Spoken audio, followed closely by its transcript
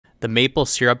The maple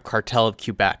syrup cartel of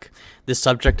Quebec. This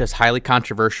subject is highly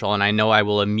controversial, and I know I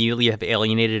will immediately have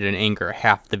alienated and anger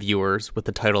half the viewers with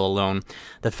the title alone.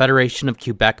 The Federation of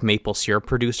Quebec Maple Syrup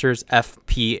Producers,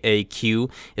 FPAQ,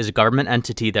 is a government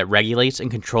entity that regulates and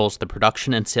controls the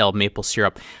production and sale of maple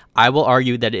syrup. I will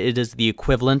argue that it is the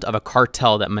equivalent of a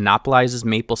cartel that monopolizes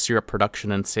maple syrup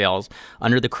production and sales.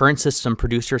 Under the current system,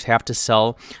 producers have to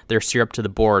sell their syrup to the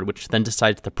board, which then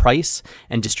decides the price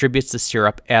and distributes the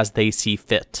syrup as they see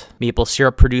fit. Maple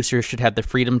syrup producers should have the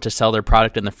freedom to sell their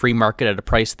product in the free market at a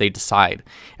price they decide.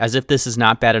 As if this is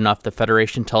not bad enough, the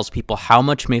Federation tells people how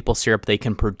much maple syrup they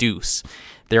can produce.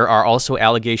 There are also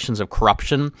allegations of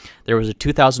corruption. There was a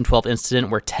 2012 incident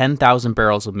where 10,000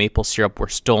 barrels of maple syrup were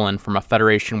stolen from a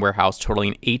Federation warehouse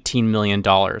totaling $18 million.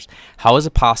 How is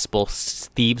it possible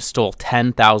thieves stole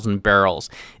 10,000 barrels?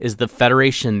 Is the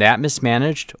Federation that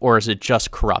mismanaged, or is it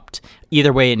just corrupt?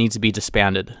 Either way, it needs to be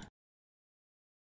disbanded.